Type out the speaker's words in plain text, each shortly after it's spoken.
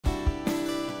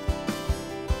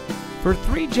For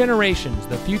 3 generations,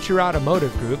 the Future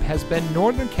Automotive Group has been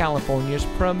Northern California's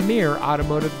premier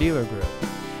automotive dealer group.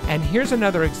 And here's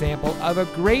another example of a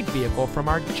great vehicle from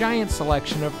our giant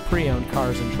selection of pre-owned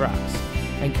cars and trucks.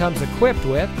 And comes equipped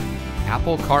with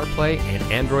Apple CarPlay and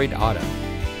Android Auto,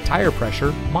 tire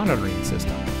pressure monitoring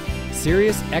system,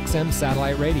 Sirius XM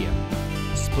satellite radio,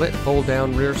 split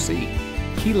fold-down rear seat,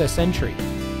 keyless entry,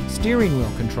 steering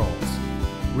wheel controls,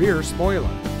 rear spoiler,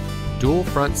 dual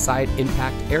front side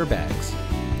impact airbags,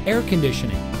 air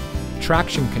conditioning,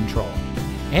 traction control,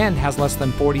 and has less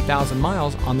than 40,000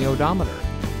 miles on the odometer.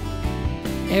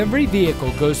 Every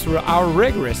vehicle goes through our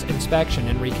rigorous inspection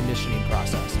and reconditioning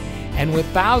process. And with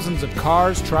thousands of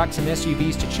cars, trucks, and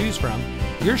SUVs to choose from,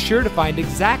 you're sure to find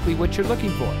exactly what you're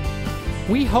looking for.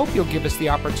 We hope you'll give us the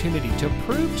opportunity to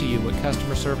prove to you what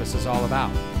customer service is all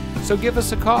about. So give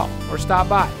us a call or stop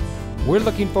by. We're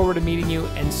looking forward to meeting you,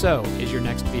 and so is your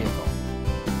next vehicle.